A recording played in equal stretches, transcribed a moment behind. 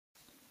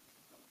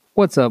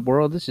What's up,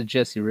 world? This is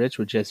Jesse Rich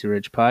with Jesse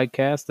Rich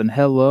Podcast, and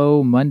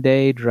hello,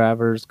 Monday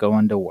drivers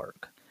going to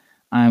work.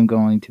 I'm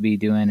going to be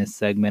doing a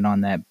segment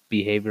on that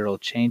behavioral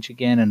change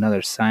again,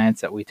 another science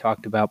that we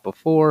talked about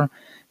before,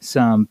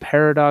 some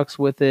paradox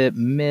with it,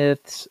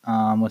 myths.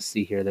 Let's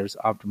see here. There's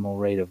optimal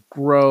rate of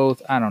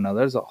growth. I don't know.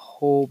 There's a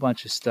whole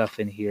bunch of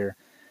stuff in here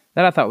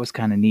that I thought was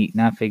kind of neat,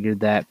 and I figured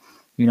that,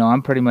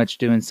 I'm pretty much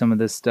doing some of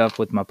this stuff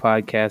with my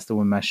podcast and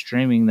with my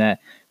streaming that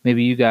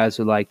maybe you guys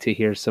would like to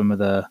hear some of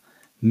the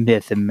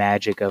myth and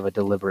magic of a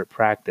deliberate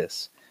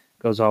practice.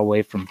 It goes all the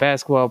way from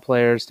basketball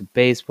players to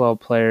baseball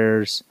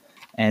players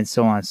and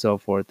so on and so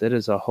forth. It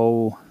is a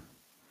whole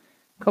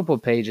couple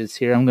of pages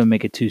here. I'm going to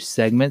make it 2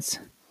 segments.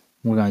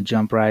 We're going to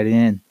jump right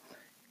in.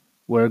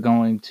 We're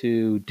going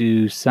to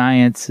do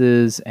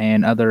sciences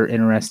and other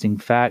interesting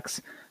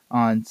facts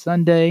on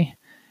Sunday,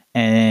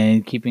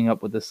 and keeping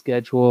up with the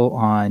schedule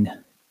on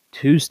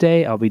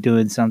Tuesday, I'll be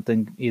doing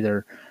something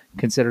either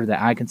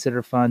I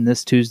consider fun.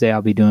 This Tuesday,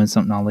 I'll be doing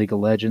something on League of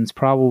Legends.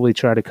 Probably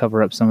try to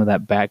cover up some of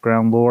that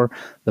background lore,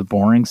 the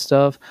boring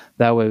stuff.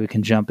 That way we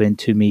can jump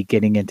into me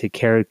getting into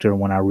character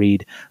when I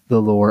read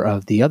the lore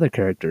of the other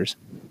characters.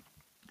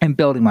 And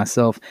building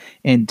myself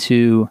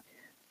into,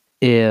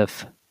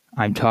 if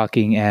I'm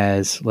talking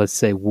as, let's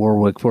say,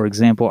 Warwick, for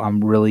example,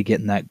 I'm really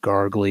getting that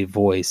gargly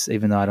voice,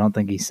 even though I don't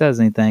think he says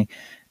anything.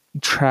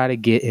 Try to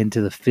get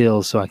into the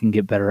feel so I can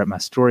get better at my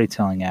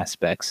storytelling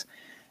aspects.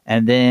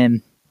 And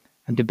then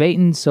I'm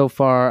debating so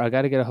far. I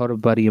got to get a hold of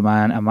a buddy of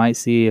mine. I might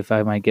see if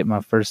I might get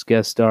my first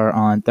guest star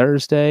on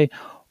Thursday,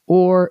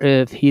 or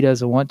if he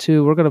doesn't want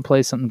to, we're going to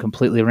play something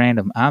completely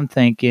random. I'm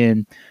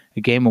thinking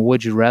a game of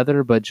Would You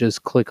Rather, but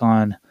just click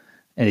on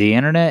the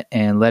internet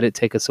and let it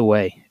take us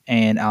away.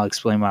 And I'll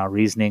explain my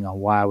reasoning on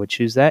why I would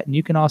choose that. And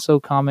you can also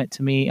comment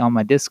to me on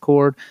my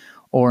Discord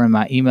or in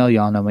my email.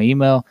 Y'all know my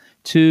email,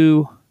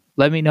 to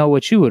let me know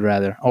what you would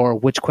rather, or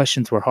which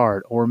questions were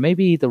hard, or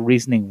maybe the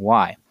reasoning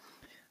why.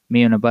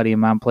 Me and a buddy of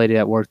mine played it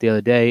at work the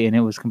other day, and it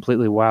was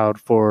completely wild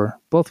for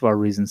both of our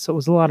reasons. So it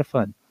was a lot of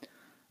fun.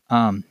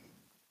 But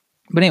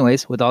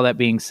anyways, with all that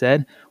being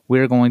said,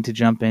 we're going to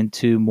jump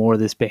into more of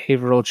this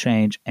behavioral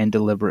change and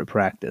deliberate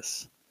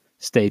practice.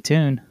 Stay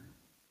tuned.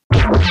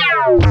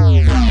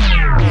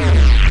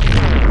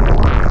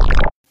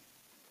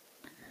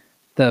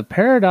 The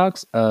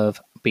paradox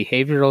of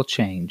behavioral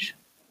change.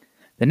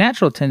 The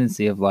natural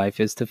tendency of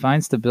life is to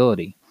find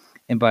stability.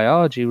 In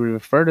biology, we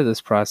refer to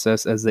this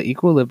process as the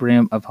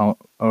equilibrium of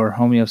or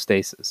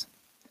homeostasis.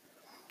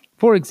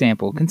 For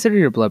example, consider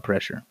your blood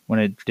pressure. When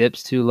it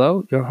dips too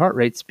low, your heart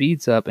rate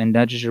speeds up and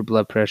nudges your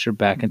blood pressure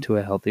back into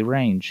a healthy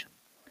range.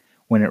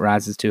 When it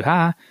rises too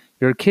high,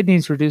 your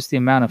kidneys reduce the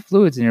amount of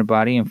fluids in your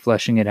body and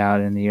flushing it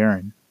out in the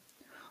urine.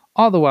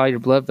 All the while, your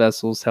blood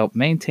vessels help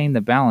maintain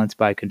the balance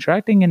by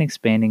contracting and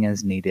expanding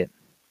as needed.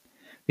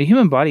 The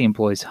human body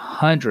employs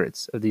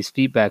hundreds of these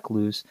feedback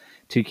loops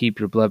to keep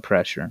your blood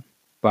pressure,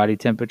 body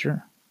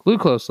temperature,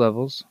 glucose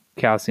levels,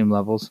 calcium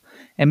levels,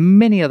 and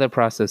many other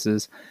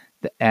processes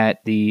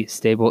at the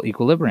stable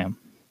equilibrium.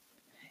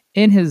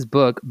 In his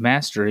book,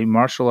 Mastery,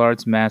 martial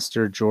arts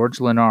master George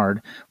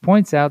Leonard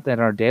points out that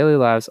our daily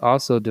lives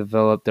also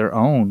develop their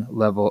own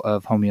level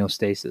of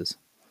homeostasis.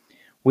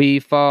 We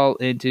fall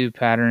into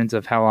patterns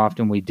of how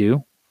often we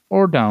do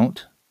or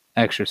don't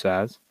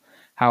exercise,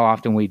 how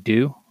often we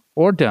do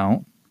or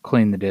don't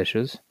clean the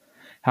dishes,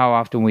 how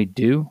often we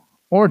do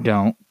or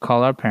don't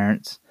call our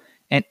parents,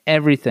 and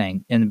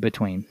everything in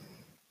between.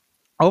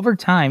 Over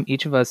time,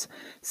 each of us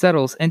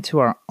settles into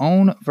our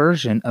own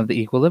version of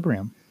the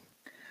equilibrium.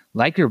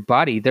 Like your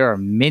body, there are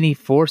many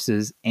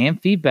forces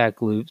and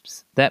feedback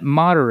loops that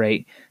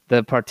moderate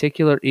the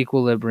particular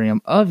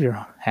equilibrium of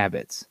your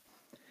habits.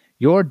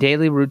 Your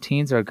daily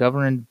routines are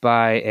governed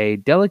by a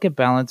delicate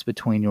balance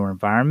between your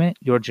environment,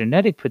 your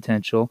genetic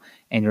potential,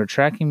 and your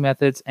tracking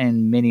methods,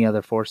 and many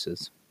other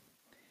forces.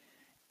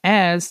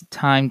 As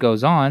time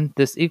goes on,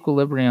 this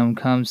equilibrium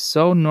becomes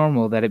so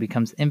normal that it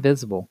becomes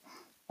invisible.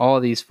 All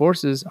these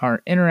forces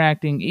are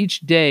interacting each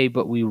day,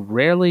 but we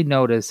rarely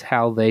notice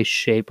how they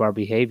shape our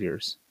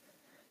behaviors.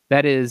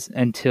 That is,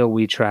 until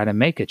we try to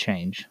make a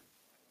change.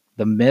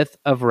 The myth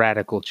of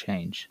radical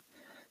change.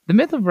 The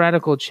myth of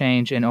radical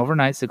change and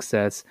overnight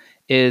success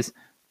is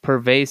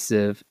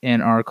pervasive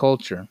in our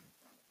culture.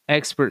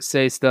 Experts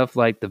say stuff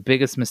like the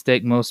biggest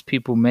mistake most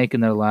people make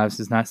in their lives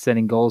is not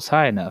setting goals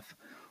high enough.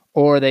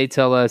 Or they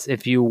tell us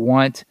if you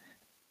want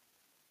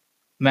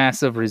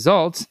massive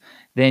results,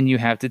 then you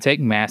have to take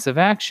massive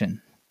action.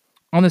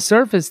 On the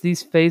surface,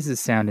 these phases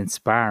sound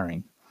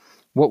inspiring.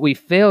 What we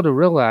fail to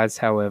realize,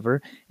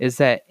 however, is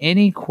that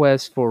any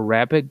quest for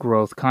rapid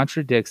growth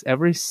contradicts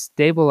every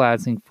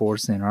stabilizing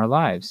force in our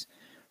lives.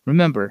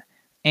 Remember,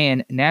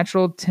 a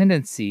natural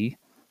tendency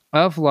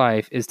of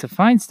life is to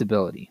find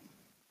stability.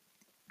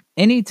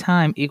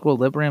 Anytime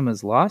equilibrium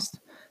is lost,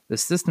 the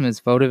system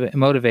is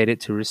motivated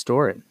to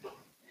restore it.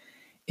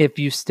 If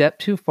you step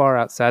too far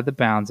outside the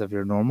bounds of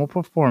your normal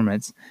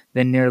performance,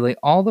 then nearly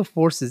all the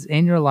forces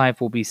in your life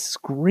will be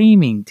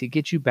screaming to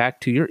get you back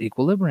to your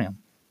equilibrium.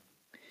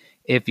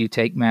 If you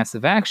take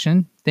massive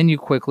action, then you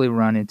quickly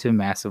run into a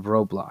massive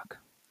roadblock.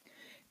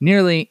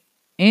 Nearly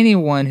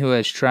anyone who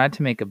has tried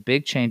to make a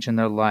big change in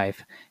their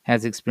life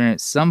has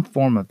experienced some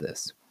form of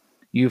this.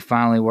 You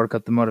finally work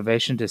up the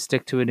motivation to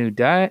stick to a new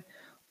diet,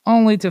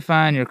 only to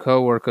find your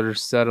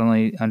coworkers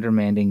suddenly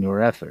undermining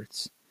your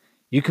efforts.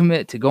 You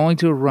commit to going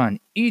to a run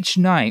each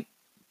night,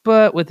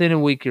 but within a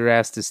week you're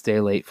asked to stay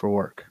late for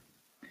work.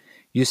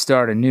 You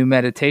start a new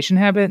meditation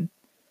habit,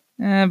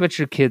 but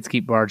your kids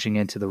keep barging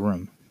into the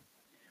room.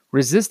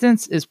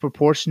 Resistance is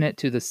proportionate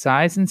to the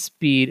size and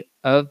speed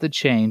of the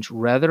change,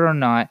 whether or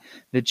not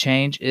the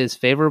change is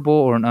favorable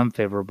or an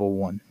unfavorable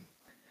one.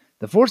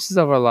 The forces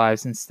of our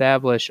lives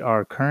establish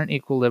our current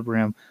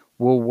equilibrium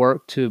will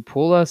work to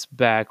pull us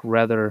back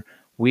whether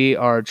we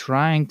are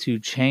trying to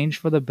change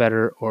for the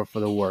better or for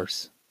the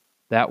worse.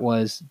 That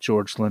was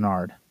George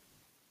Leonard.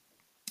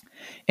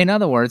 In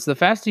other words, the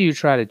faster you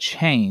try to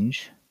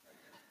change,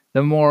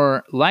 the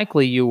more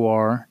likely you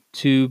are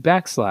to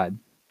backslide.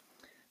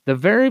 The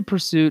very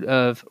pursuit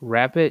of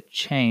rapid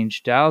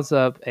change dials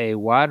up a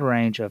wide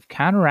range of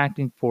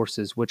counteracting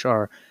forces which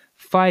are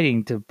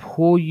fighting to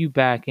pull you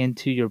back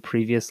into your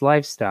previous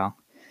lifestyle.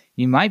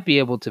 You might be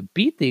able to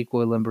beat the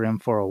equilibrium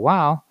for a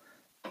while,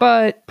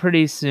 but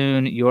pretty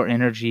soon your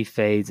energy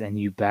fades and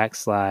you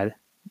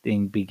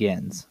backsliding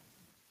begins.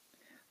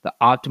 The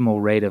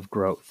optimal rate of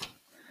growth.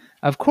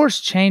 Of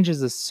course, change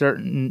is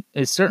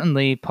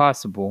certainly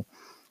possible,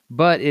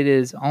 but it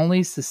is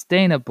only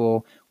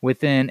sustainable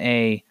within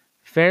a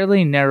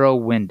fairly narrow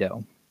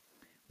window.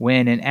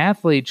 When an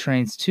athlete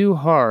trains too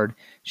hard,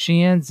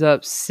 she ends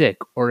up sick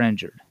or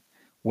injured.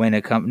 When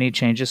a company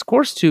changes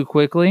course too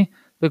quickly,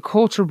 the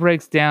culture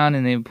breaks down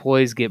and the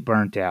employees get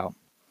burnt out.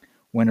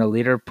 When a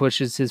leader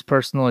pushes his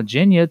personal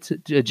agenda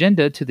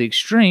to the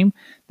extreme,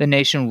 the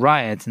nation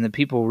riots and the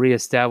people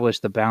reestablish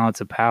the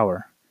balance of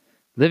power.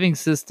 Living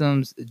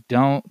systems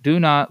do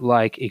not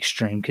like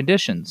extreme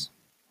conditions.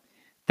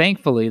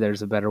 Thankfully,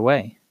 there's a better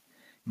way.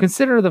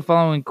 Consider the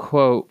following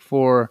quote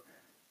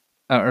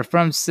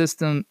from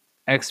system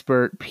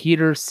expert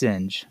Peter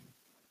Senge.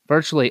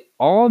 Virtually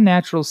all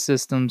natural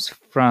systems,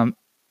 from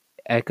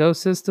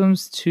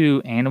ecosystems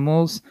to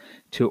animals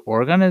to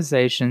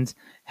organizations,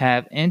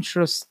 have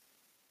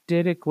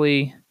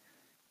intrinsically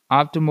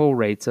optimal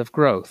rates of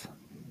growth.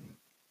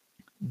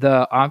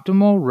 The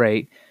optimal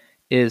rate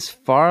is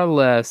far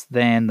less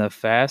than the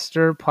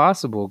faster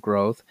possible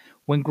growth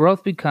when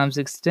growth becomes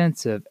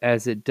extensive,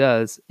 as it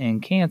does in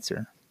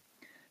cancer.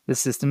 The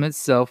system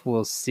itself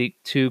will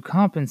seek to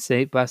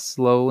compensate by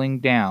slowing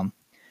down,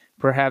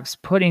 perhaps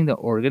putting the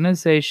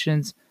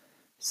organization's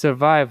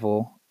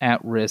survival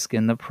at risk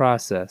in the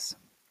process.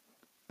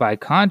 By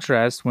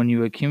contrast, when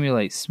you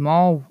accumulate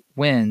small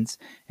wins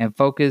and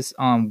focus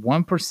on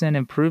 1%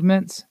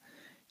 improvements,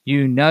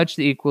 you nudge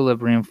the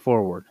equilibrium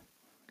forward.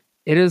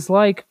 It is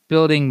like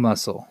building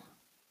muscle.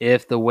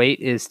 If the weight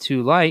is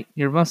too light,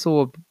 your muscle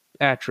will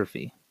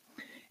atrophy.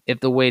 If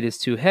the weight is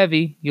too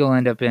heavy, you'll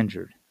end up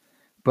injured.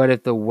 But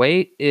if the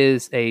weight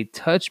is a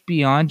touch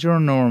beyond your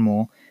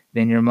normal,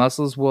 then your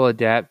muscles will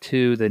adapt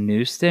to the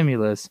new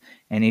stimulus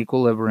and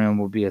equilibrium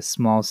will be a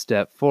small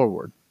step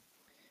forward.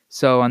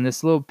 So on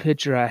this little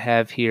picture I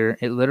have here,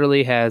 it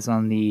literally has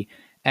on the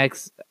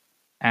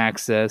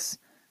x-axis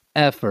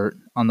effort,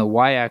 on the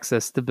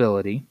y-axis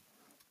stability,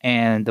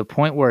 and the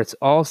point where it's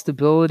all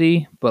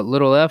stability but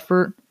little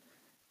effort,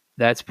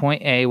 that's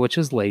point A, which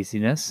is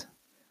laziness.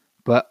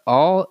 But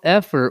all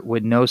effort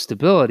with no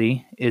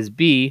stability is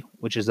B,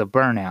 which is a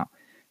burnout.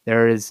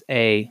 There is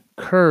a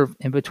curve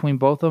in between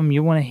both of them.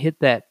 You want to hit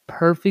that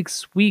perfect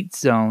sweet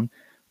zone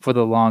for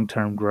the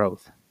long-term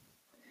growth.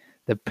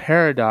 The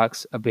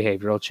paradox of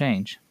behavioral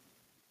change.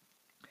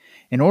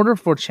 In order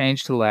for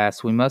change to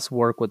last, we must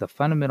work with the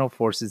fundamental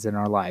forces in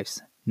our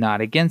lives, not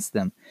against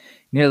them.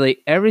 Nearly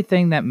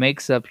everything that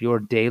makes up your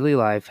daily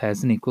life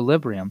has an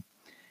equilibrium,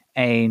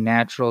 a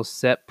natural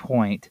set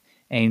point,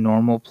 a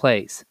normal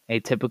place, a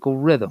typical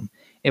rhythm.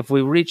 If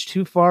we reach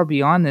too far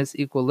beyond this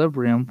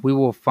equilibrium, we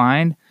will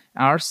find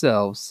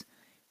ourselves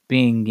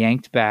being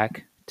yanked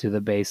back to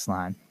the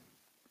baseline.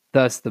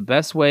 Thus, the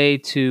best way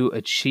to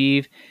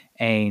achieve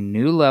a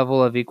new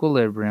level of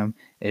equilibrium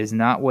is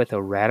not with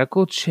a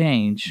radical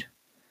change,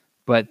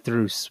 but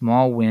through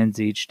small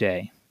wins each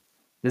day.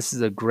 This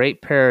is a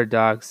great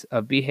paradox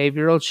of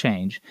behavioral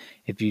change.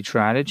 If you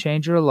try to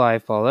change your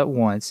life all at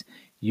once,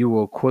 you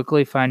will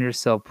quickly find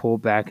yourself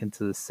pulled back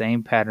into the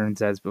same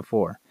patterns as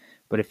before.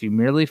 But if you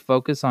merely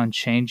focus on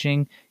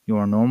changing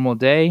your normal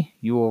day,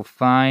 you will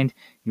find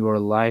your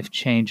life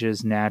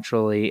changes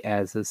naturally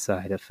as a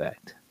side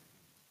effect.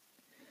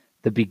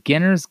 The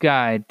Beginner's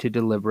Guide to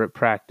Deliberate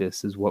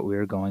Practice is what we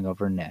are going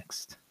over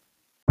next.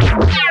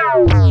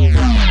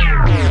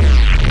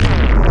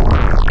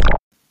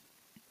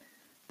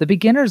 The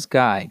Beginner's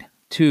Guide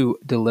to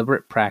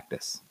Deliberate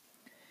Practice.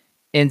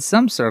 In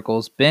some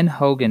circles, Ben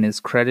Hogan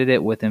is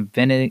credited with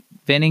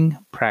inventing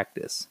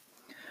practice.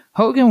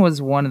 Hogan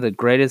was one of the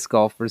greatest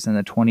golfers in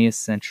the 20th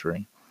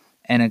century,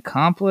 and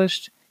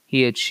accomplished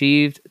he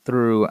achieved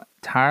through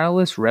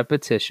tireless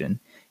repetition.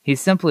 He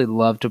simply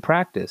loved to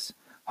practice.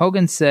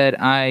 Hogan said,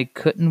 "I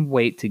couldn't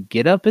wait to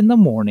get up in the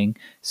morning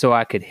so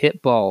I could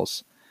hit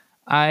balls.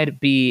 I'd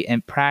be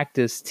in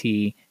practice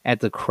tee at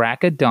the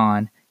crack of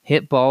dawn,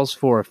 hit balls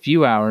for a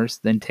few hours,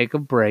 then take a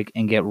break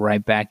and get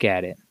right back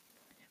at it.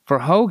 For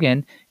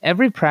Hogan,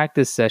 every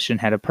practice session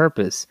had a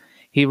purpose.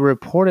 He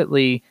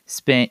reportedly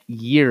spent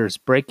years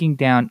breaking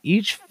down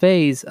each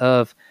phase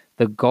of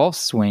the golf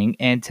swing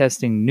and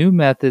testing new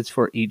methods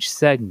for each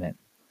segment.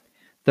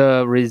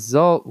 The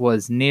result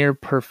was near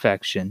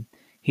perfection.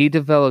 He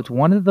developed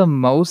one of the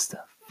most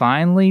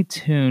finely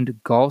tuned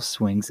golf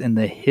swings in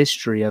the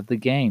history of the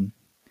game.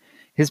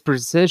 His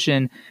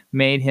precision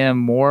made him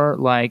more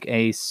like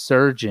a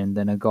surgeon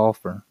than a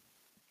golfer.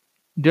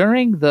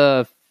 During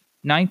the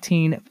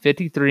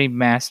 1953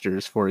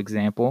 Masters, for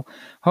example,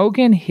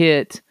 Hogan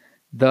hit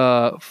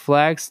the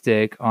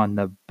flagstick on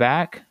the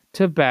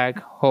back-to-back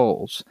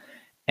holes.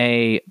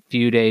 A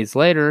few days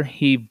later,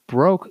 he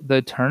broke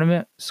the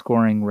tournament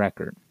scoring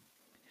record.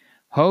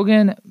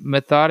 Hogan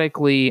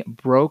methodically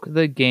broke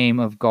the game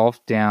of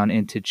golf down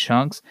into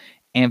chunks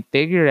and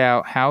figured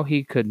out how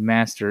he could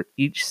master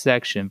each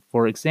section.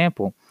 For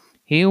example,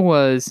 he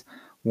was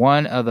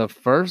one of the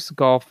first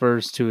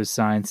golfers to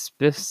assign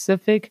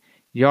specific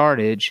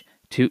yardage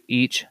to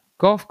each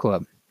golf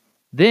club.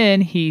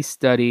 Then he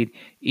studied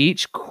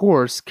each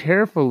course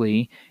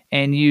carefully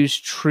and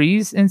used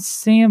trees and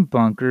sand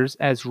bunkers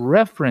as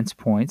reference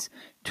points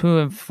to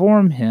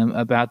inform him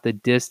about the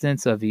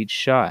distance of each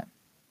shot.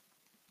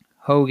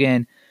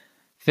 Hogan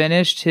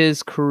finished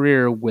his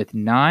career with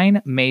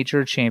 9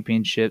 major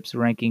championships,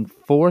 ranking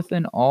 4th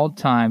in all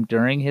time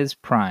during his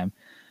prime.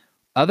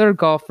 Other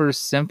golfers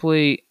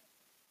simply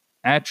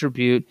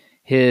attribute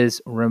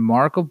his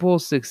remarkable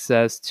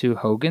success to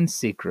Hogan's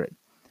secret.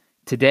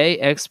 Today,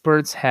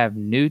 experts have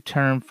new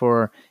term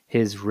for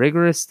his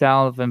rigorous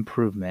style of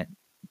improvement: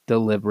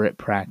 deliberate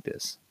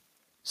practice.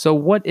 So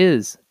what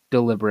is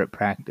deliberate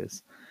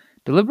practice?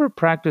 Deliberate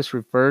practice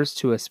refers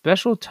to a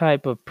special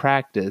type of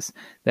practice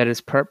that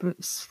is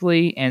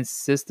purposefully and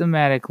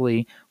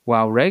systematically,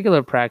 while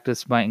regular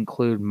practice might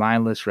include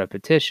mindless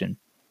repetition.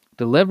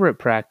 Deliberate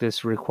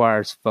practice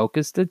requires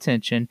focused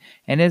attention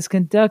and is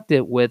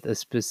conducted with a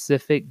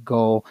specific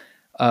goal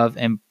of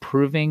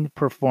improving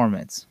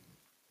performance.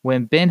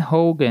 When Ben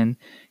Hogan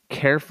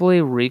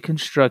carefully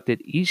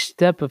reconstructed each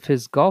step of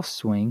his golf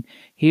swing,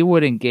 he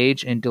would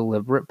engage in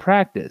deliberate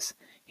practice.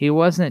 He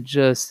wasn't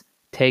just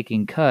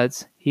taking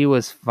cuts, he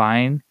was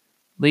finely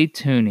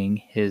tuning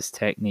his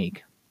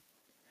technique.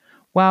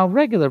 While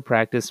regular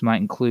practice might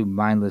include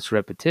mindless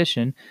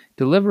repetition,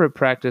 deliberate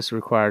practice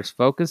requires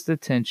focused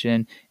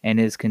attention and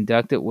is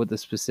conducted with a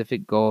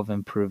specific goal of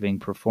improving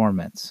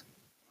performance.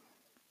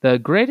 The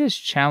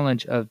greatest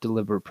challenge of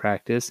deliberate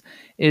practice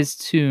is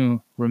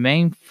to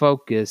remain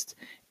focused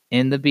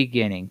in the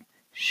beginning.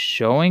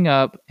 Showing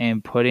up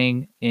and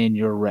putting in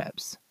your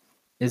reps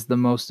is the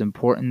most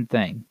important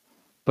thing.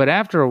 But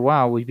after a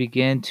while, we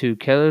begin to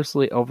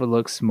carelessly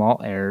overlook small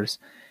errors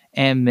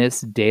and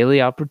miss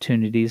daily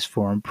opportunities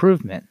for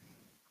improvement.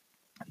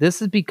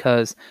 This is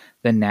because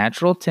the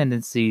natural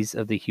tendencies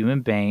of the human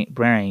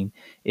brain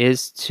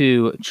is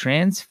to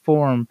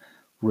transform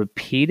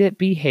repeated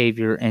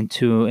behavior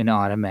into an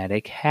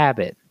automatic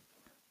habit.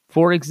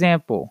 For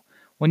example,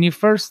 when you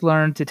first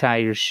learned to tie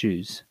your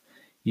shoes,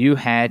 you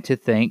had to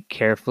think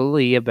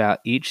carefully about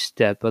each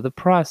step of the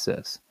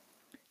process.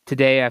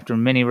 Today, after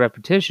many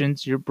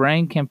repetitions, your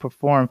brain can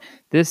perform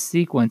this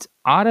sequence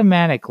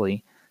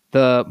automatically.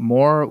 The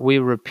more we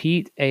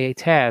repeat a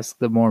task,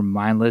 the more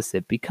mindless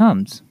it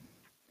becomes.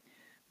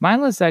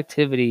 Mindless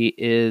activity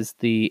is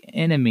the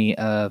enemy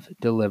of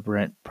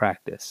deliberate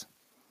practice.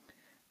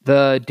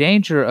 The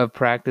danger of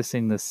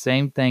practicing the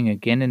same thing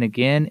again and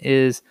again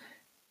is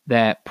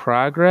that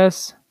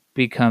progress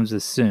becomes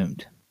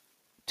assumed.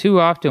 Too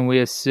often we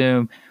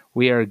assume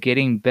we are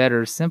getting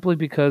better simply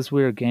because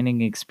we are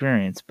gaining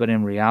experience, but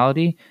in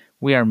reality,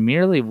 we are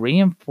merely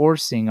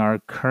reinforcing our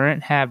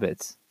current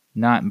habits,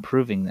 not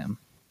improving them.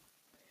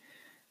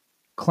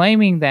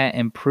 Claiming that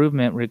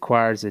improvement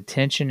requires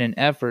attention and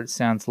effort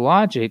sounds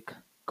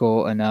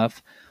logical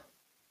enough,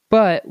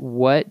 but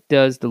what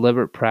does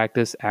deliberate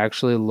practice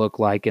actually look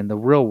like in the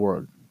real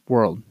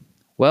world?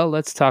 Well,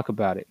 let's talk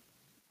about it.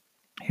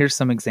 Here's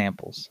some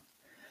examples.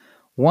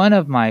 One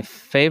of my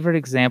favorite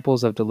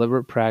examples of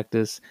deliberate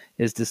practice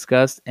is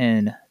discussed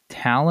in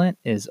Talent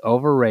is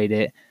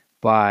Overrated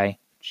by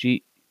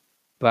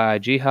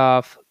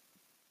Geoff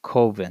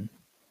Colvin.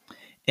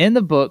 In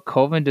the book,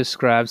 Colvin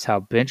describes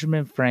how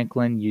Benjamin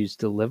Franklin used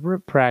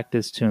deliberate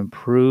practice to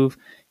improve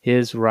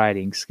his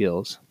writing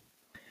skills.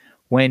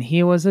 When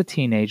he was a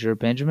teenager,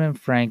 Benjamin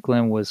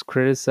Franklin was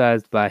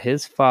criticized by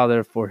his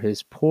father for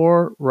his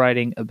poor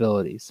writing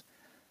abilities.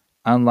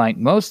 Unlike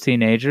most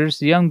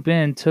teenagers, young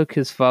Ben took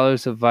his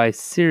father's advice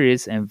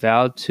serious and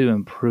vowed to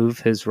improve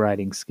his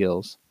writing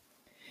skills.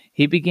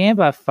 He began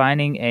by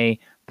finding a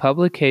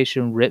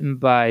publication written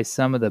by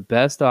some of the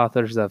best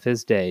authors of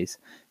his days.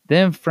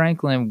 Then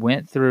Franklin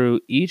went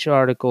through each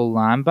article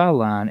line by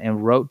line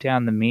and wrote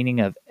down the meaning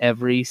of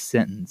every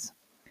sentence.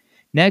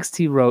 Next,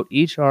 he wrote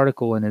each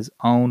article in his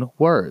own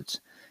words,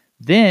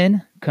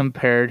 then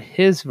compared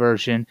his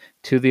version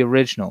to the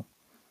original.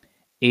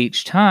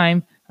 Each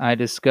time, I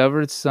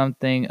discovered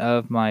something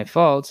of my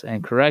faults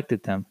and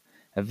corrected them.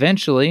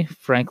 Eventually,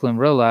 Franklin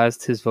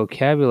realized his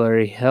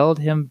vocabulary held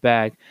him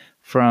back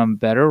from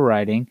better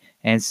writing,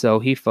 and so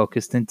he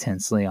focused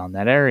intensely on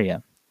that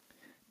area.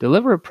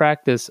 Deliberate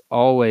practice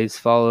always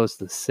follows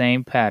the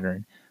same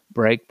pattern.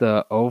 Break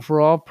the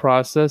overall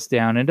process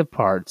down into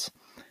parts,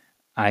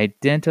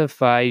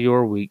 identify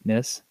your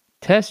weakness,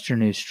 test your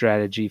new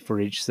strategy for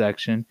each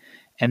section,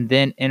 and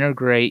then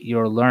integrate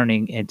your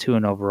learning into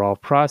an overall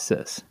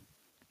process.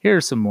 Here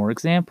are some more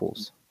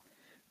examples.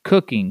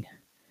 Cooking.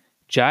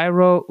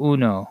 Jiro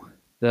Uno,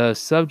 the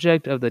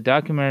subject of the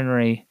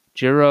documentary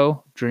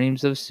Jiro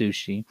Dreams of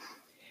Sushi,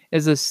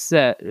 is a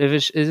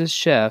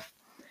chef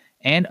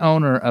and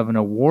owner of an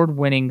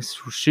award-winning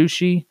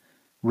sushi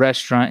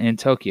restaurant in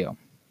Tokyo.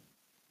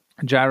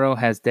 Jiro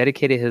has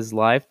dedicated his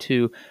life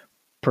to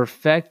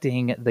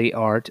perfecting the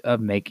art of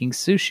making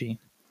sushi,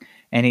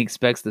 and he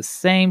expects the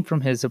same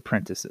from his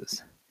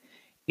apprentices.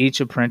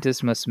 Each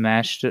apprentice must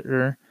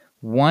master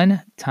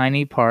one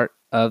tiny part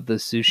of the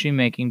sushi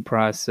making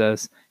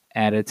process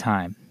at a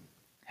time.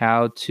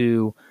 How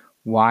to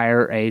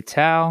wire a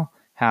towel,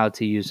 how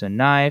to use a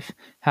knife,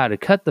 how to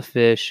cut the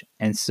fish,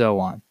 and so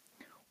on.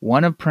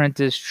 One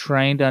apprentice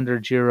trained under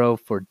Jiro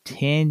for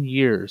 10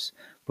 years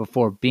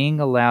before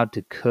being allowed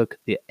to cook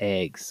the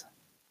eggs.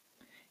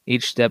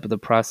 Each step of the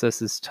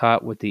process is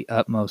taught with the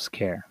utmost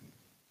care.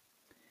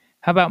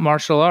 How about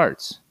martial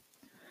arts?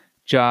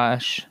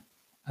 Josh,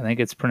 I think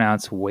it's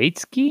pronounced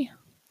Waitsky,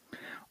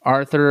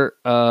 author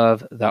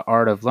of The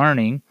Art of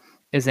Learning,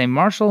 is a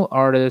martial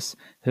artist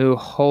who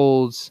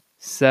holds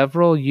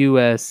several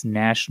U.S.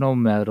 national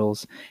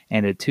medals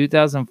and a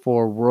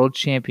 2004 World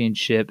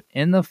Championship.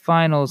 In the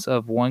finals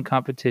of one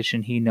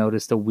competition, he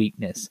noticed a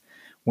weakness.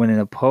 When an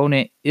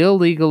opponent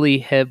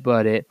illegally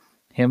headbutted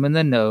him in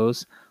the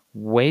nose,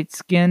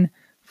 Waitskin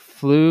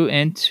flew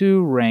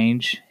into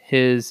range.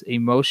 His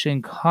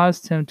emotion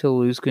caused him to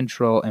lose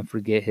control and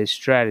forget his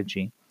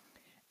strategy.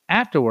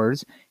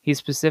 Afterwards, he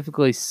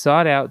specifically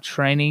sought out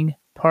training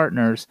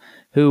partners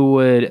who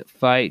would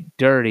fight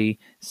dirty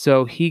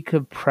so he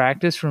could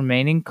practice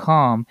remaining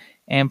calm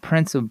and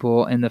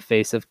principled in the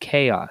face of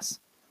chaos.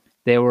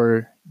 They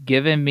were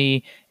giving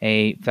me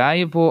a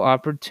valuable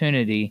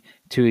opportunity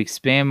to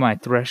expand my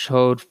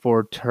threshold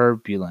for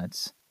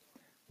turbulence,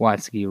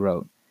 Watsky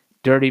wrote.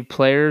 Dirty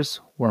players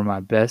were my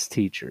best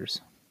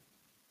teachers.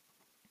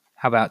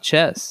 How about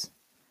chess?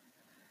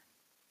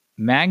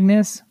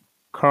 Magnus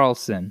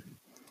Carlsen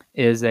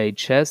is a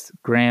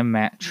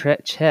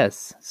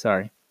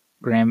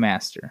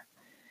grandmaster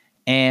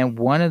and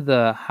one of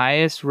the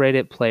highest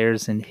rated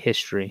players in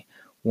history.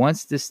 One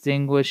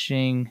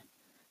distinguishing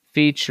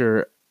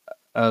feature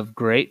of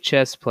great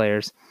chess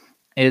players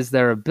is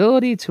their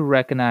ability to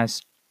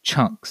recognize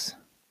chunks,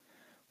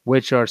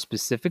 which are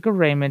specific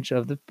arrangements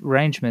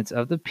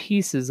of the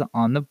pieces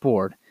on the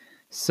board.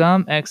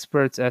 Some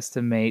experts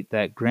estimate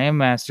that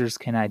grandmasters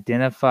can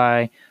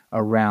identify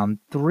around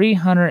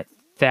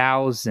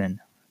 300,000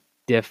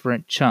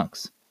 different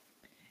chunks.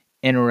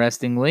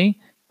 Interestingly,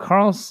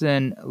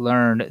 Carlsen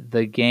learned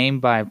the game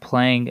by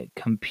playing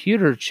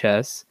computer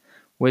chess,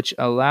 which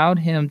allowed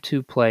him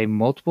to play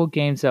multiple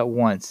games at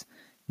once.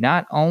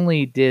 Not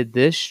only did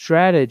this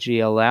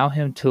strategy allow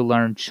him to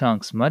learn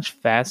chunks much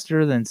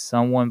faster than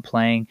someone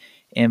playing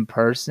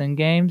in-person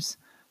games,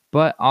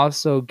 but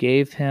also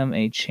gave him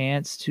a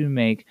chance to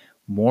make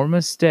more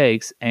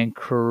mistakes and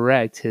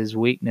correct his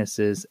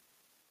weaknesses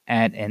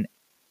at an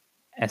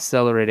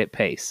accelerated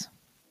pace.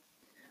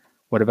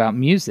 What about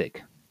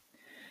music?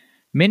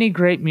 Many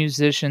great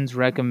musicians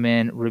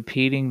recommend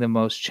repeating the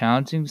most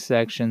challenging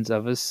sections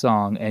of a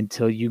song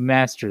until you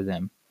master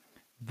them.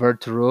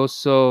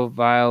 Virtuoso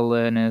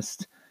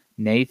violinist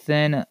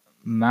Nathan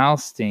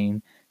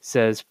Malstein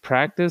says,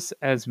 practice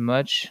as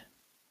much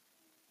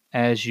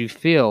as you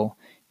feel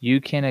you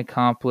can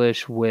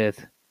accomplish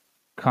with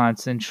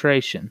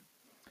concentration.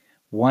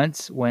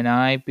 Once, when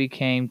I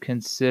became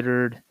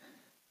considered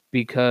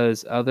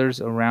because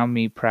others around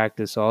me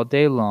practice all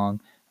day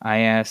long, I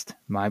asked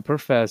my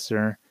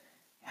professor,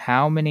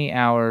 how many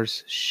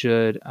hours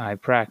should I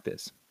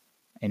practice?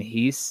 And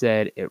he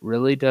said, it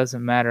really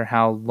doesn't matter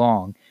how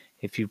long.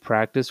 If you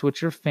practice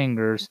with your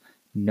fingers,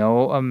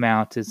 no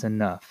amount is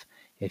enough.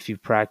 If you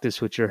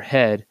practice with your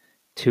head,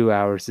 2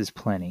 hours is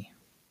plenty.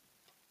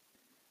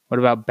 What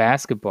about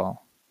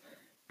basketball?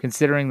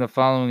 Considering the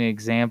following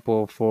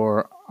example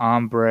for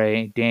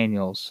Ombre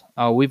Daniels.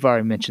 Oh, we've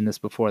already mentioned this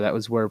before. That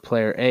was where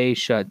player A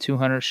shot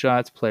 200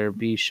 shots, player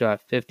B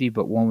shot 50,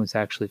 but one was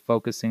actually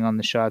focusing on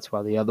the shots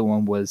while the other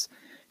one was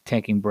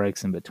taking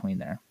breaks in between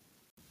there.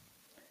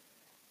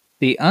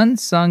 The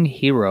unsung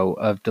hero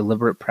of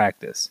deliberate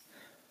practice.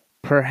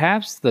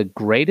 Perhaps the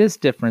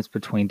greatest difference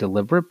between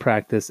deliberate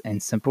practice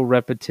and simple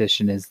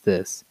repetition is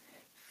this: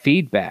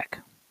 feedback.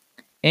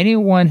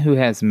 Anyone who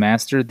has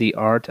mastered the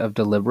art of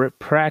deliberate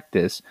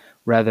practice,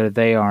 whether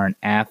they are an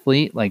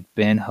athlete like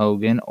Ben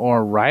Hogan or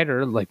a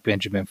writer like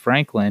Benjamin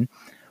Franklin,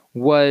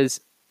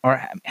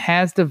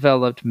 has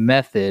developed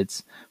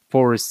methods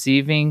for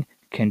receiving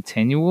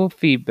continual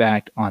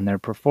feedback on their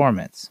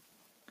performance.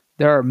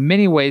 There are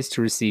many ways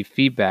to receive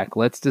feedback.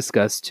 Let's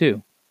discuss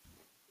two.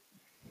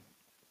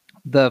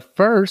 The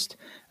first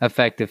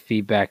effective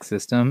feedback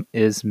system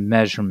is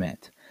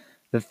measurement.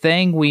 The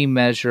thing we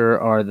measure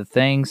are the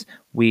things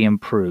we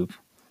improve.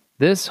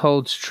 This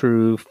holds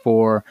true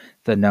for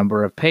the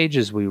number of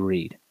pages we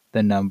read,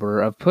 the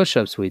number of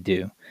push-ups we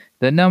do,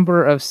 the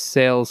number of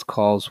sales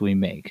calls we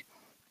make,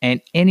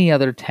 and any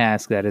other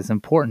task that is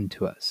important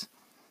to us.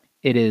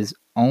 It is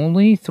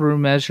only through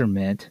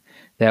measurement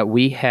that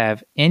we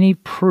have any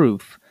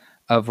proof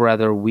of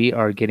whether we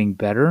are getting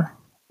better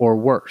or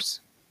worse.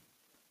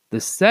 The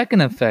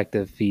second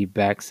effective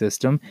feedback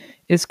system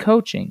is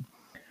coaching.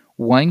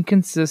 One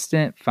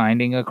consistent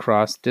finding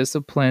across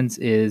disciplines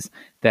is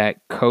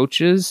that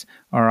coaches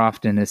are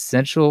often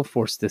essential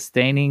for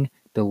sustaining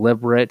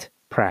deliberate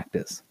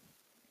practice.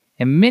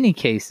 In many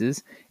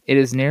cases, it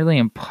is nearly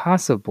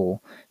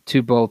impossible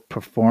to both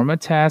perform a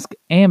task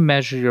and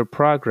measure your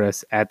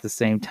progress at the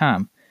same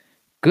time.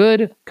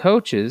 Good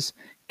coaches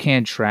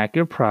can track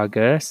your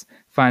progress,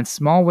 find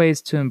small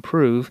ways to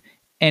improve,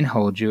 and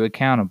hold you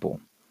accountable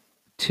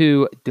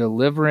to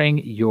delivering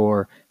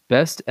your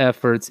best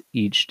efforts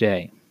each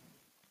day.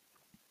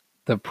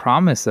 The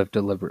promise of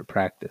deliberate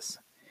practice.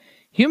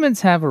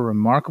 Humans have a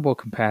remarkable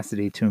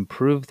capacity to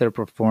improve their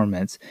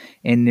performance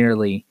in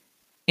nearly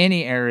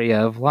any area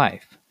of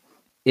life.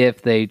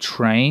 If they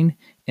train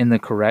in the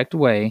correct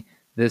way,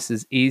 this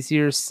is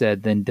easier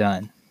said than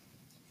done.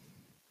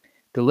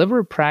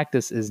 Deliberate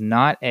practice is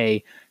not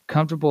a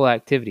comfortable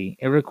activity.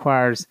 It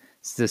requires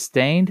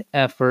sustained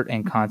effort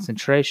and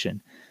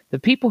concentration. The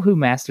people who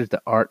master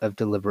the art of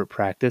deliberate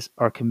practice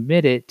are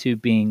committed to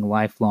being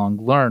lifelong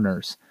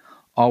learners,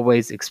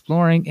 always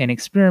exploring and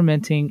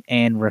experimenting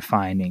and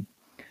refining.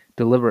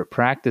 Deliberate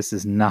practice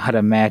is not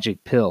a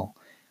magic pill,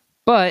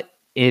 but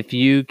if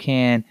you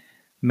can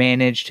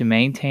manage to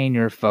maintain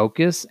your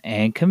focus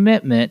and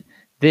commitment,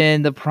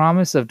 then the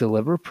promise of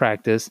deliberate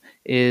practice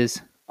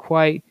is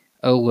quite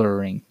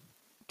alluring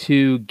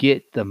to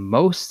get the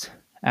most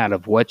out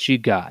of what you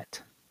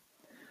got.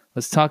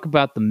 Let's talk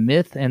about the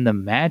myth and the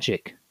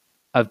magic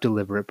of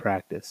deliberate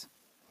practice.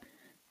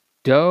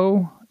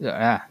 Joe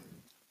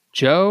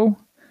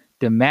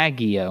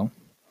DiMaggio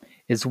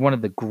is one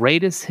of the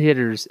greatest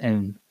hitters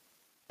in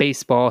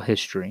baseball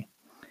history.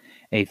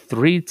 A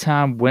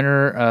three-time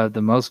winner of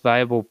the Most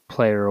Valuable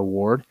Player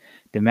award,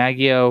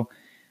 DiMaggio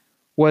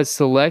was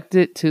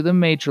selected to the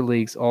Major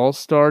League's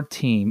All-Star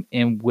team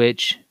in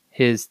which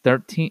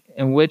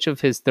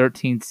of his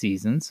 13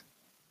 seasons.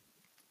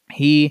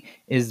 He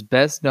is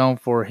best known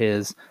for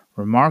his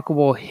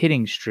remarkable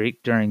hitting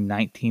streak during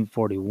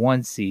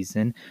 1941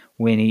 season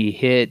when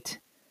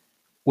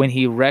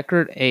he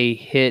recorded a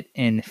hit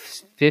in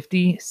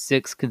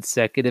 56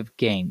 consecutive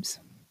games,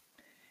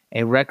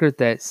 a record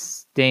that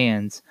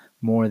stands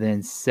more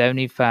than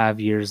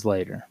 75 years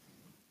later.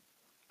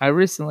 I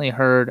recently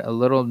heard a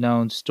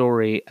little-known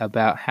story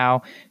about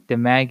how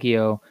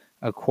DiMaggio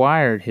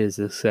acquired his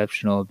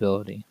exceptional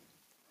ability.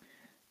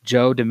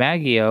 Joe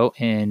DiMaggio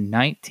in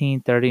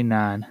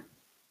 1939,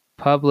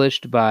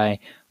 published by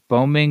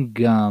Bowman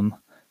Gum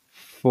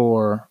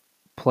for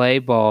Play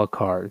Ball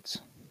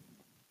Cards.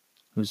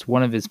 It was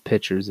one of his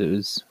pictures. It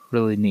was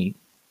really neat.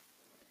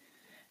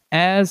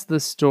 As the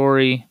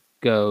story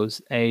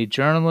goes, a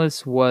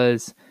journalist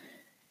was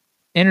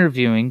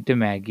interviewing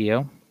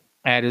DiMaggio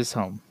at his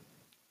home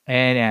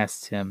and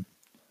asked him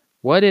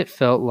what it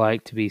felt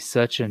like to be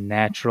such a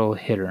natural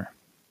hitter.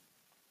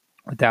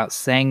 Without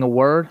saying a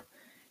word,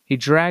 he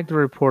dragged the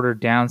reporter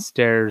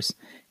downstairs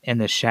in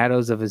the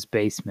shadows of his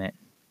basement.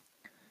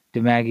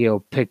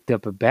 DiMaggio picked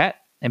up a bat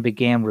and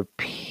began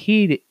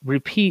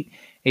repeat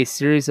a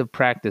series of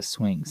practice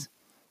swings.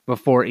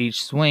 Before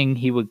each swing,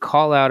 he would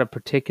call out a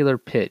particular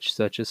pitch,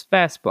 such as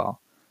fastball,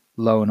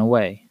 low and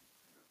away,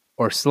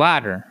 or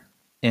slider,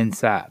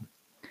 inside,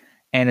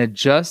 and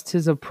adjust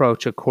his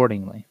approach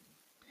accordingly.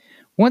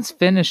 Once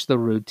finished the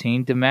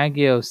routine,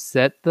 DiMaggio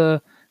set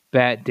the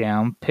bat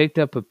down, picked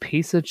up a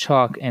piece of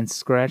chalk, and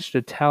scratched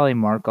a tally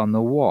mark on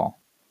the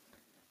wall.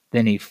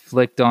 Then he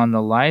flicked on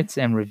the lights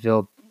and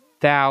revealed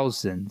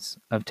thousands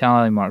of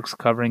tally marks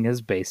covering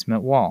his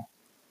basement wall.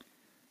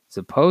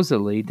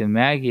 Supposedly,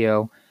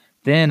 DiMaggio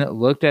then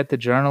looked at the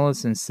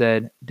journalist and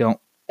said, "Don't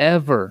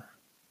ever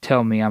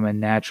tell me I'm a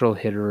natural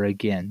hitter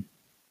again."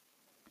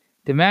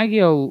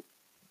 DiMaggio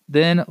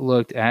then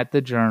looked at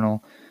the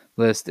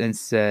journalist and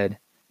said,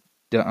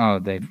 "Oh,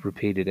 they've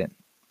repeated it."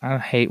 I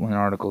hate when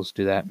articles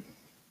do that.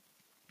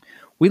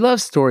 We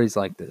love stories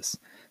like this.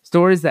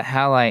 Stories that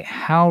highlight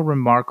how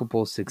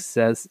remarkable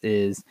success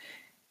is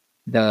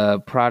the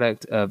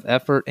product of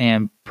effort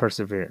and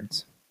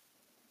perseverance.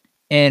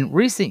 In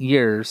recent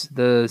years,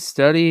 the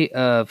study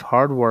of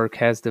hard work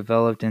has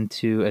developed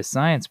into a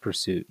science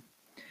pursuit.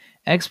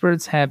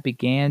 Experts have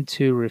begun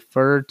to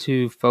refer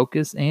to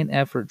focus and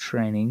effort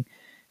training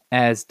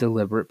as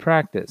deliberate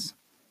practice,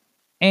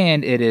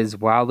 and it is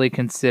widely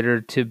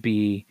considered to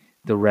be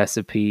the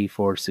recipe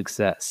for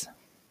success.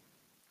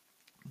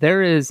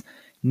 There is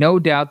No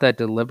doubt that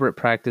deliberate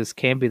practice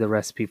can be the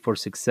recipe for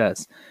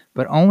success,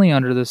 but only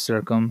under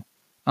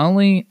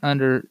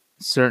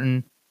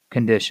certain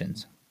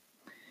conditions.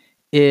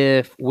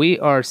 If we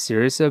are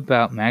serious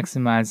about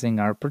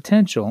maximizing our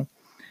potential,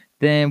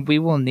 then we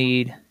will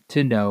need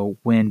to know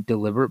when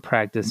deliberate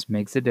practice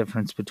makes a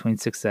difference between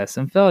success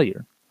and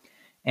failure,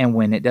 and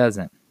when it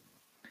doesn't.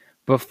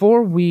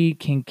 Before we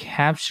can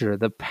capture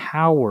the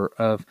power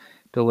of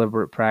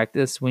deliberate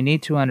practice, we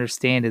need to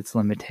understand its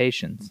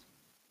limitations.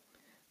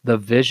 The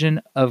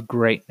vision of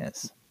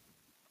greatness.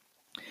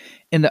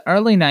 In the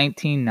early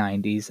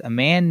 1990s, a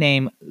man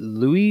named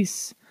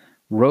Louis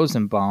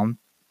Rosenbaum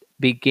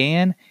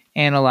began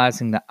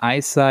analyzing the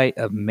eyesight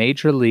of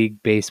Major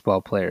League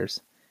Baseball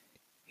players.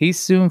 He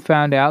soon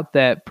found out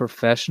that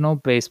professional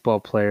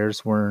baseball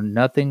players were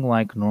nothing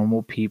like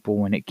normal people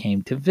when it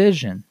came to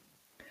vision.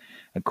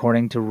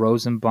 According to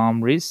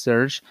Rosenbaum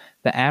research,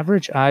 the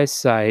average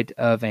eyesight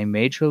of a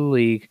major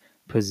league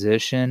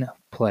position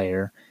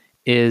player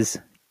is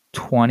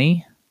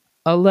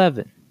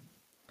 20/11.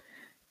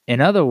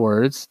 In other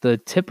words, the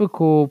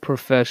typical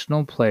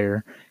professional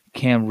player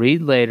can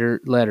read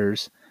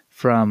letters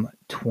from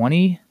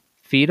 20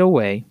 feet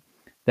away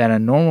that a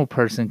normal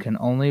person can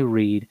only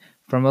read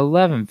from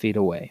 11 feet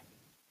away.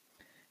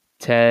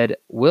 Ted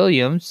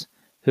Williams,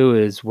 who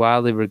is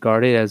widely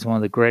regarded as one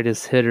of the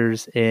greatest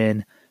hitters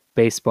in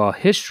baseball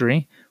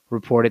history,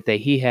 reported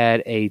that he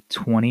had a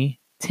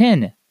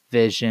 20/10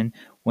 vision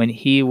when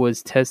he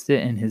was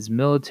tested in his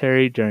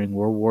military during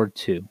World War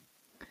II.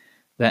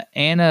 The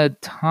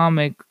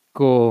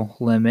anatomical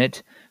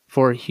limit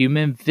for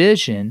human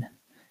vision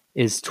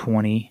is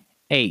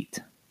 28.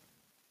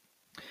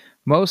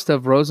 Most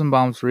of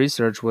Rosenbaum's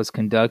research was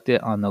conducted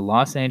on the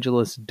Los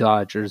Angeles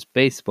Dodgers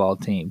baseball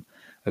team.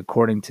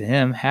 According to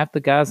him, half the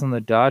guys on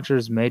the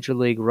Dodgers major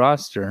league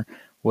roster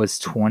was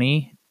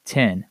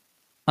 20/10,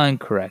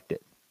 uncorrected.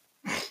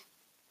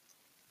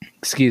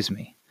 Excuse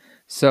me.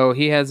 So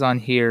he has on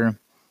here,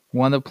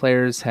 one of the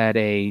players had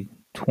a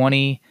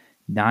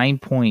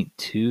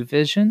 29.2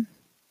 vision.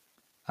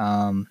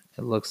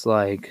 It looks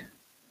like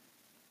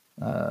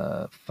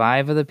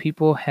 5 of the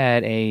people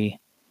had a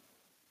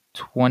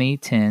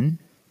 20/10.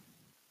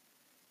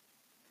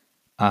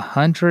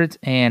 100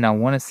 and I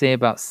want to say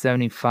about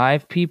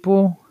 75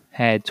 people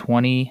had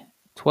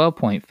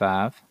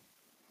 12.5.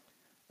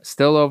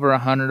 Still over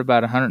 100,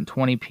 about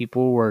 120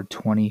 people were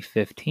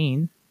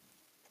 20/15.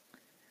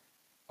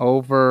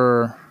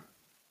 Over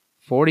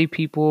 40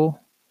 people,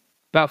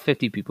 about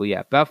 50 people,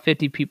 about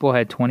 50 people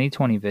had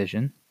 20/20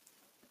 vision.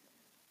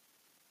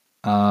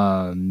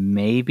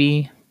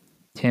 Maybe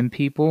 10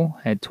 people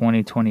had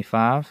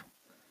 20/25,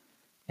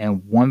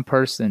 and one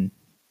person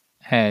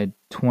had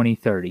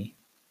 20/30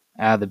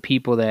 out of the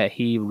people that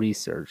he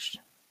researched.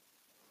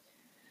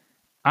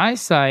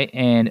 Eyesight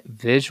and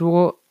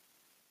visual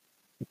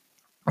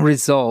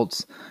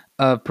results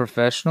of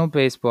professional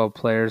baseball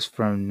players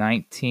from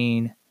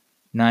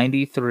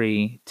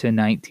 1993 to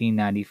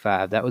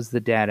 1995. That was the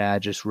data I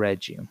just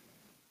read you.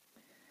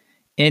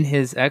 In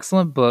his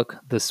excellent book,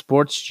 The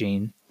Sports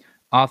Gene,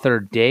 author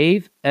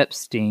Dave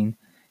Epstein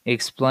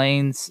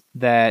explains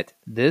that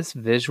this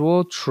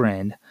visual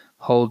trend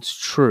holds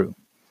true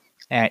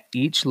at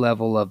each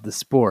level of the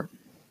sport.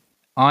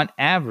 On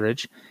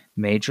average,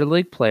 major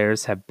league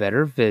players have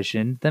better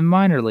vision than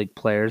minor league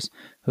players,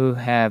 who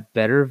have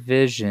better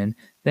vision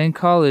than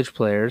college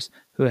players,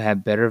 who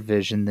have better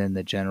vision than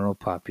the general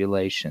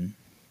population.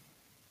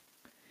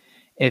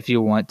 If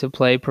you want to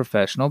play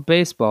professional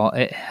baseball,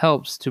 it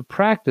helps to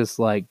practice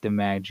like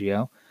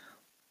DiMaggio,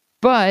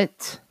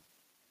 but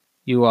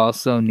you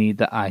also need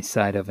the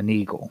eyesight of an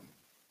eagle.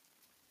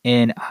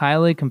 In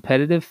highly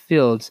competitive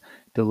fields,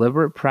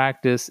 deliberate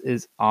practice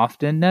is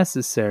often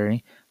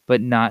necessary, but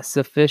not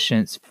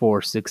sufficient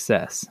for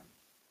success.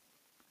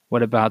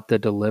 What about the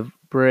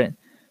deliberate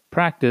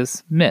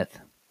practice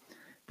myth?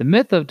 The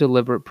myth of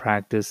deliberate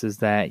practice is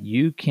that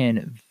you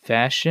can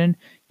fashion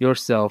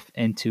yourself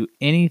into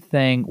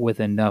anything with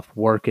enough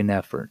work and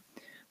effort.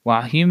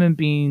 While human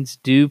beings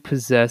do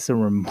possess a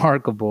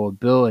remarkable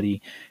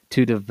ability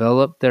to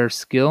develop their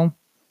skill,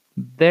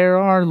 there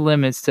are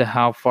limits to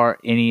how far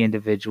any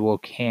individual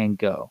can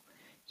go.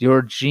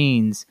 Your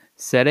genes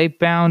set a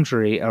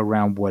boundary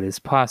around what is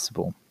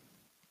possible.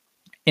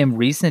 In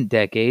recent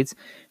decades,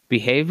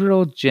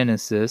 behavioral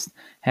geneticists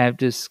have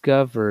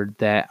discovered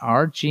that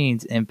our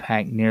genes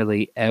impact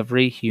nearly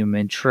every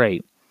human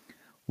trait.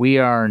 We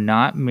are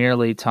not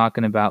merely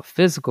talking about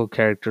physical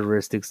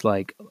characteristics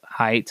like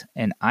height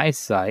and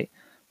eyesight,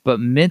 but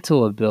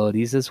mental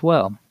abilities as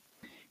well.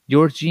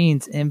 Your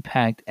genes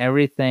impact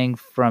everything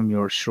from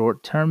your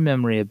short-term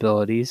memory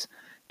abilities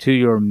to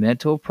your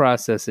mental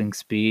processing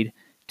speed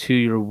to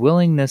your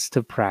willingness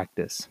to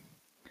practice.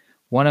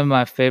 One of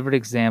my favorite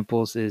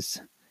examples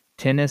is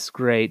tennis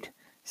great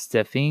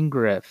Steffi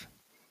Graf.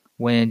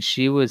 When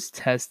she was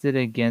tested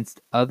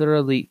against other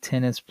elite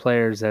tennis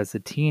players as a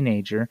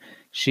teenager,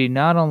 she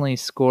not only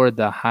scored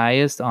the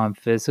highest on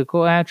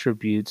physical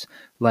attributes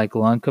like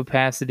lung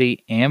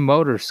capacity and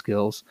motor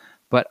skills,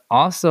 but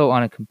also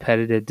on a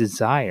competitive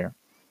desire.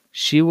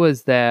 She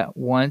was that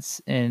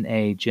once in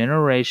a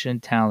generation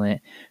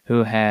talent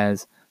who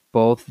has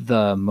both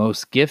the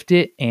most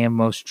gifted and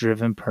most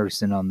driven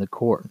person on the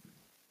court.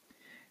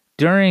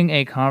 During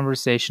a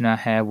conversation I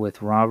had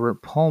with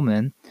Robert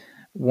Pullman,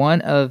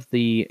 one of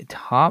the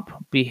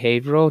top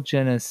behavioral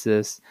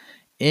geneticists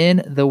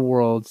in the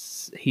world,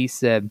 he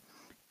said,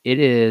 "It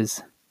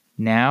is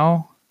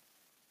now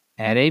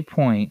at a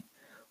point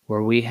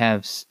where we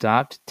have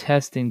stopped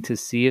testing to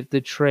see if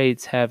the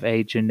traits have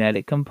a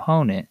genetic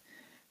component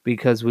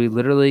because we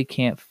literally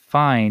can't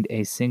find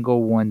a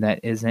single one that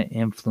isn't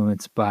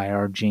influenced by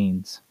our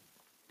genes."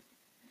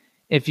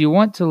 If you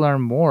want to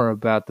learn more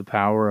about the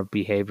power of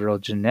behavioral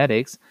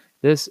genetics,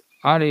 this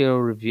audio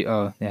review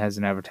it has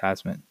an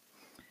advertisement.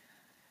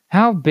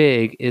 How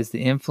big is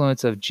the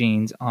influence of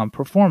genes on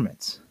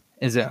performance?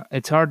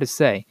 It's hard to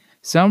say.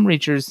 Some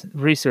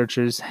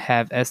researchers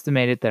have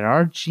estimated that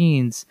our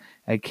genes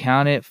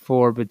accounted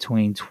for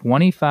between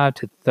 25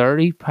 to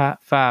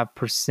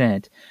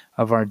 35%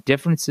 of our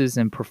differences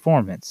in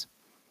performance.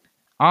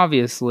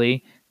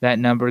 Obviously, that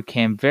number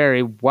can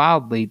vary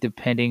wildly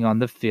depending on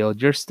the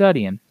field you're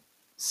studying.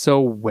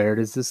 So where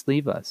does this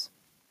leave us?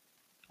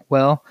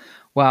 Well,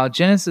 while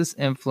genetics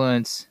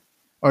influence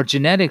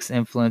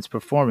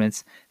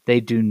performance, they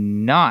do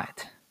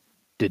not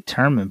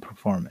determine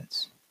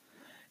performance.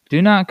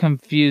 Do not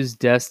confuse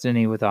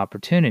destiny with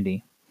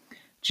opportunity.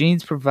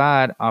 Genes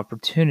provide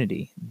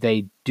opportunity.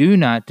 They do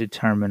not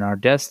determine our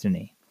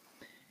destiny.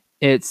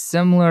 It's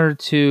similar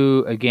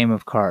to a game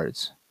of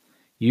cards.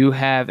 You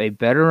have a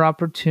better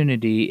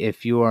opportunity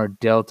if you are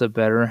dealt a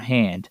better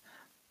hand,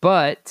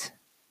 but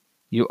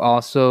you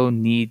also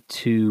need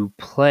to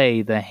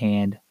play the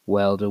hand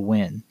well to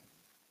win.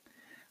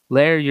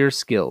 Layer your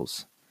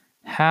skills.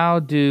 How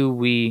do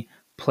we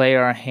play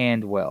our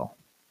hand well?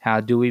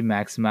 How do we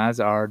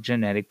maximize our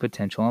genetic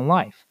potential in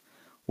life?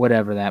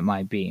 Whatever that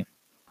might be.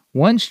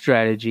 One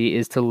strategy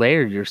is to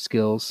layer your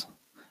skills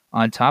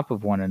on top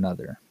of one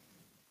another.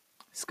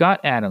 Scott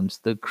Adams,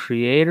 the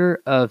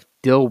creator of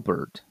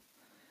Dilbert,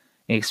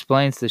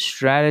 explains the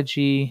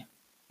strategy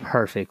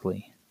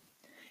perfectly.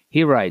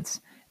 He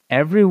writes,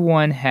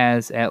 "Everyone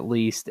has at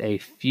least a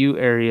few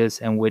areas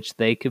in which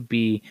they could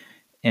be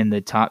in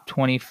the top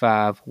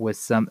 25 with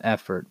some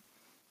effort.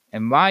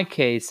 In my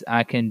case,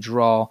 I can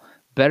draw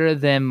better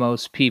than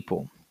most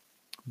people,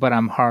 but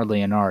I'm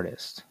hardly an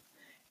artist.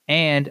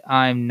 And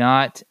I'm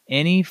not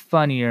any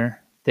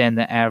funnier than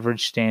the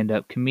average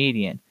stand-up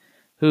comedian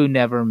who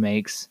never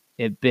makes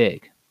it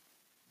big.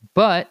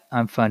 But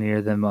I'm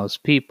funnier than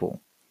most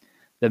people.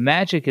 The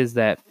magic is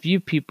that few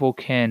people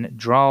can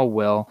draw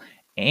well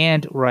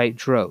and write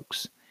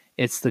jokes.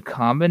 It's the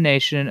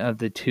combination of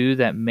the two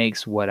that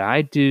makes what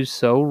I do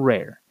so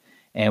rare.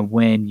 And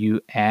when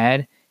you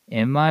add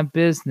in my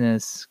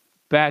business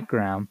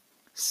background,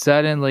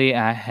 suddenly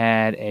I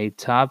had a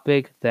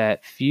topic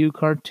that few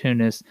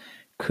cartoonists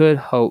could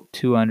hope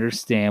to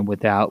understand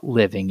without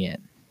living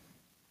it.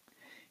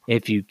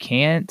 If you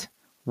can't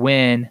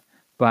win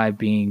by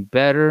being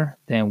better,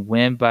 then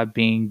win by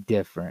being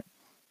different.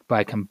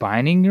 By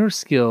combining your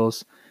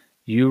skills,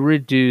 you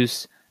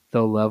reduce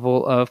the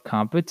level of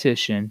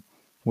competition,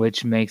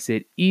 which makes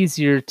it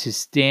easier to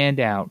stand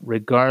out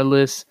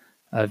regardless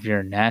of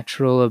your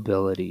natural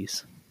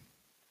abilities."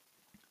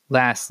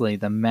 Lastly,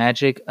 the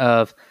magic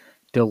of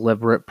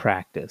deliberate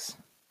practice.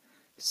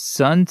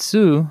 Sun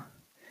Tzu,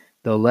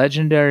 the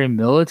legendary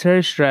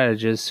military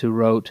strategist who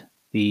wrote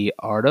The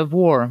Art of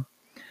War,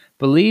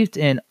 believed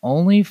in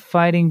only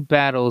fighting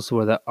battles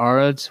where the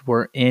odds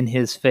were in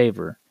his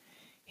favor.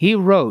 He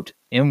wrote,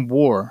 "In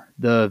war,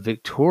 the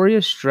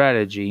victorious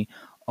strategy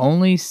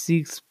only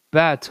seeks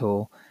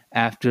battle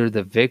after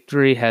the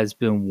victory has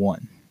been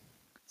won."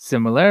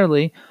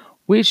 Similarly,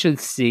 we should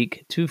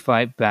seek to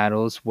fight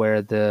battles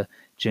where the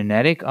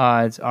genetic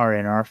odds are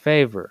in our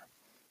favor.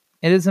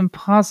 It is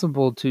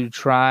impossible to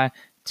try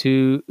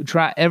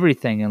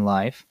everything in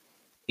life.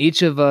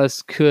 Each of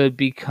us could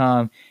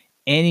become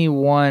any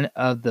one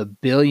of the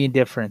billion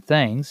different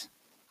things.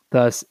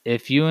 Thus,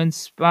 if you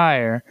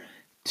aspire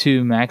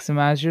to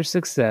maximize your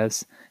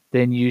success,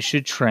 then you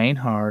should train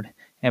hard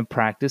and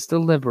practice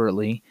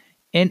deliberately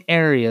in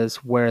areas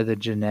where the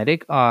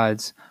genetic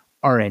odds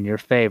are in your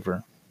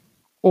favor,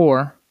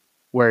 or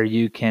where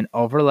you can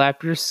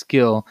overlap your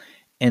skill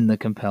in the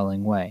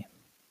compelling way.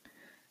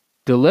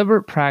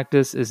 Deliberate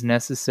practice is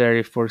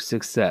necessary for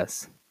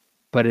success,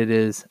 but it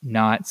is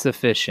not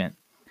sufficient.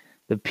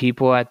 The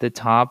people at the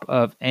top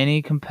of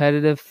any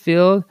competitive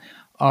field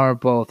are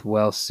both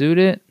well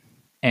suited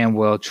and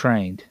well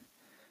trained.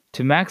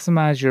 To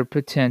maximize your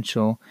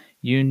potential,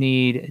 you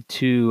need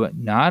to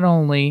not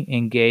only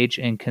engage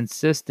in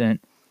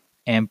consistent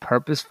and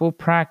purposeful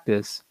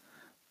practice,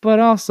 but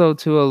also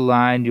to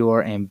align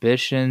your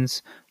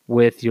ambitions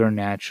with your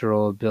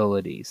natural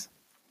abilities.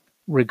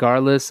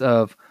 Regardless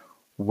of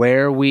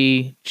where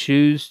we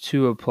choose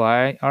to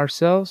apply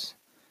ourselves,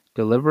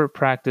 deliberate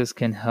practice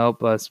can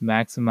help us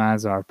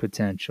maximize our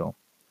potential.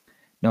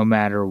 No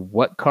matter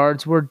what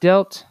cards we're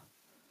dealt,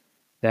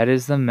 that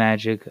is the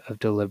magic of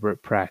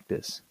deliberate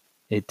practice.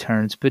 It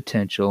turns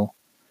potential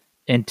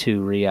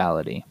into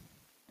reality.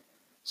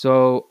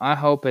 So I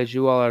hope as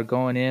you all are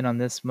going in on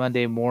this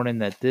Monday morning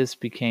that this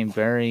became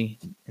very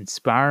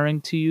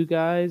inspiring to you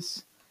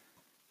guys,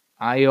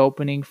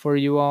 eye-opening for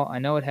you all. I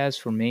know it has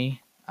for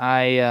me.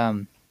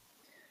 I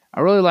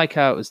really like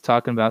how it was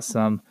talking about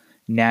some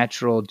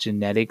natural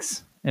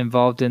genetics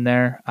involved in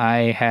there.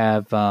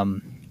 I've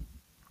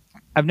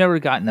never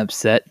gotten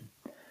upset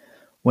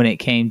when it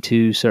came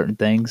to certain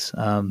things.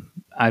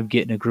 I've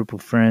getting a group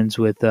of friends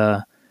with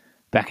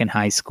back in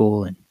high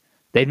school, and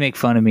they'd make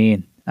fun of me,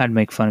 and I'd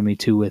make fun of me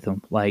too with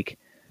them. Like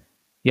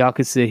y'all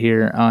could sit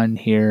here on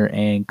here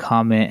and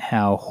comment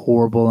how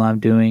horrible I'm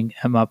doing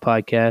at my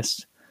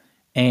podcast,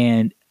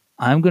 and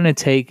I'm gonna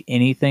take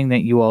anything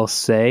that you all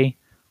say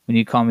when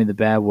you call me the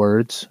bad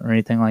words or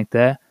anything like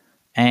that,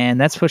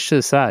 and that's pushed to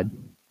the side.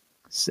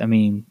 I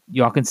mean,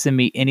 y'all can send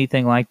me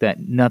anything like that.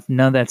 None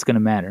of that's gonna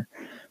matter.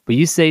 But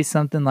you say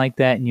something like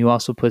that, and you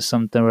also put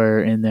something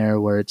in there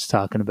where it's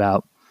talking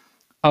about,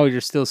 oh,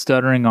 you're still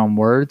stuttering on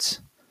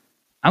words.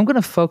 I'm going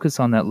to focus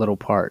on that little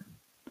part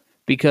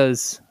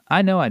because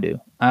I know I do.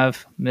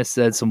 I've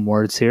missaid some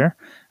words here.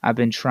 I've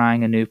been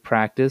trying a new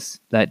practice,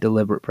 that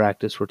deliberate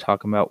practice we're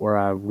talking about, where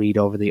I read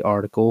over the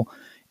article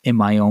in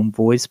my own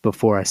voice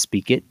before I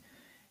speak it.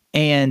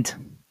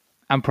 And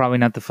I'm probably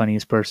not the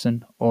funniest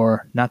person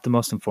or not the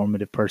most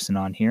informative person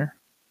on here,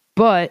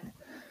 but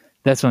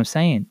that's what I'm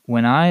saying.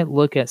 When I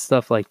look at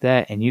stuff like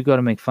that and you go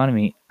to make fun of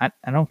me, I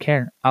don't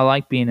care. I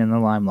like being in the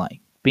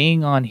limelight.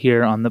 Being on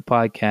here on the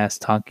podcast,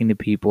 talking to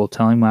people,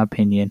 telling my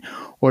opinion,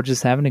 or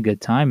just having a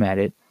good time at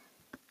it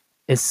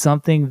is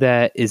something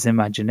that is in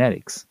my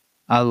genetics.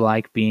 I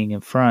like being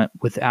in front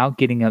without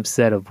getting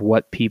upset of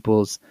what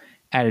people's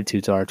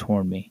attitudes are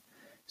toward me.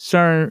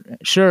 Sure,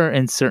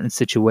 in certain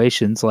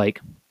situations, like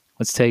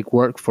let's take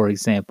work, for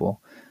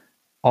example.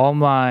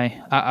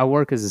 I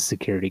work as a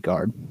security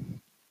guard.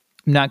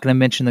 I'm not going to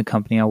mention the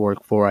company I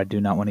work for. I do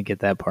not want to get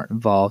that part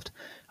involved.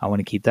 I want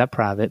to keep that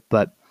private,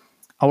 but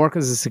I work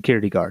as a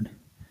security guard.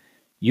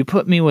 You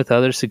put me with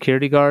other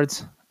security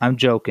guards, I'm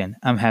joking.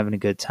 I'm having a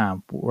good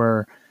time.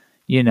 We're,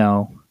 you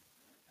know,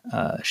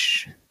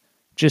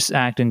 just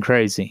acting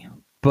crazy.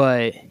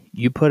 But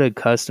you put a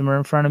customer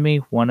in front of me,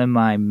 one of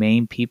my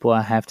main people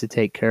I have to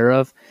take care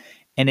of,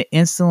 and it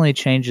instantly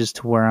changes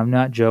to where I'm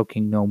not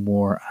joking no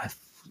more.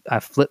 I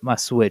flip my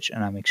switch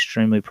and I'm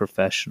extremely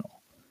professional.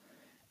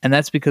 And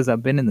that's because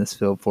I've been in this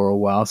field for a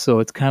while, so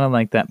it's kind of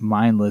like that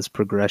mindless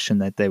progression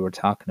that they were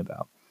talking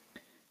about.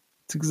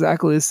 It's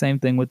exactly the same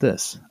thing with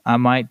this. I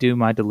might do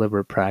my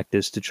deliberate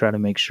practice to try to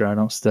make sure I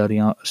don't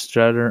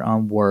stutter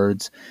on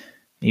words,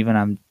 even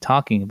I'm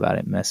talking about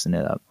it, messing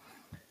it up.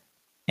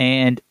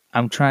 And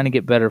I'm trying to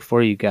get better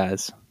for you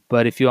guys.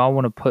 But if you all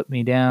want to put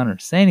me down or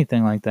say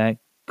anything like that,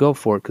 go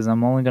for it, because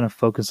I'm only going to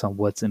focus on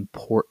what's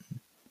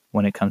important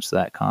when it comes to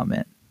that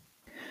comment.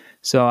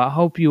 So I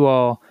hope you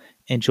all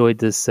enjoyed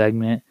this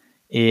segment.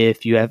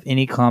 If you have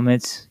any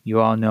comments,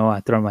 you all know I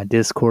throw my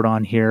Discord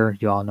on here.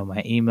 You all know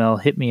my email.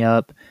 Hit me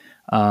up.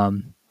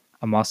 I'm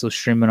also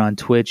streaming on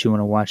Twitch. You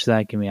want to watch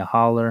that, give me a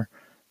holler.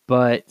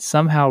 But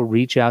somehow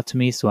reach out to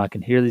me so I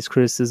can hear these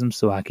criticisms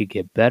so I could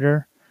get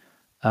better.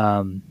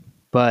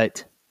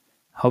 But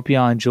hope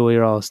y'all enjoy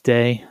your all's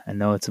day. I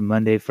know it's a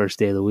Monday, first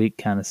day of the week.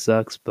 Kind of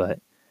sucks, but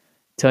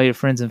tell your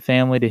friends and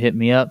family to hit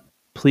me up.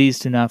 Please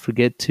do not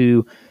forget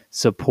to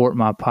support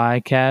my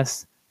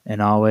podcast.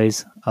 And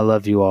always, I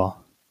love you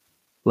all.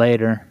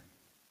 Later.